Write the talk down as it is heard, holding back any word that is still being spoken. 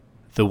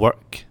The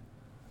Work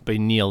by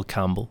Neil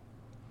Campbell.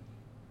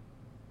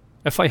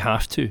 If I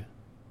have to,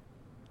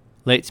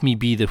 let me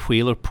be the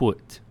whaler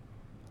poet,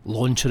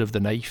 launcher of the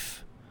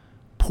knife,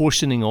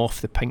 portioning off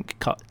the pink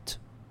cut,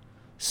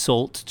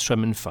 salt,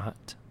 trim and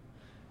fat,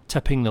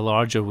 tipping the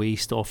larger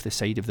waste off the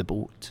side of the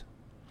boat,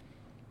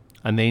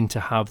 and then to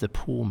have the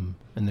poem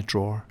in the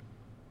drawer.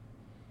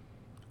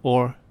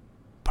 Or,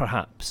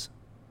 perhaps,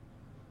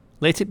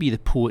 let it be the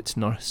poet's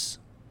nurse,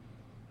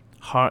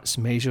 hearts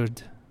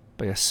measured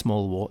by a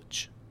small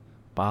watch,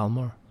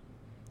 Balmer,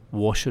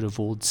 washer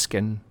of old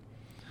skin,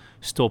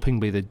 stopping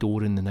by the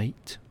door in the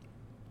night.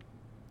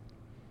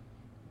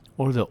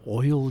 Or the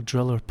oil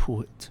driller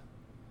poet,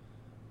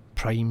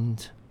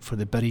 primed for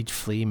the buried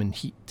flame and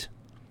heat,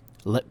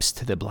 lips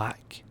to the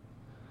black,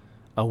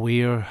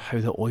 aware how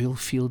the oil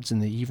fields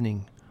in the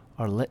evening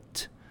are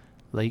lit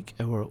like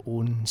our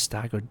own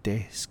staggered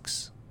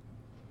desks.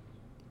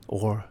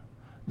 Or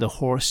the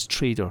horse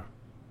trader,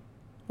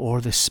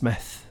 or the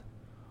smith,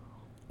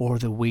 or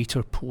the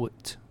waiter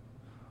poet,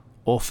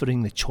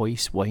 offering the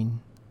choice wine,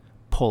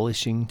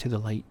 polishing to the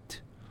light,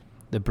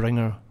 the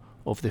bringer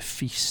of the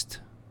feast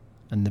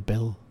and the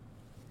bill.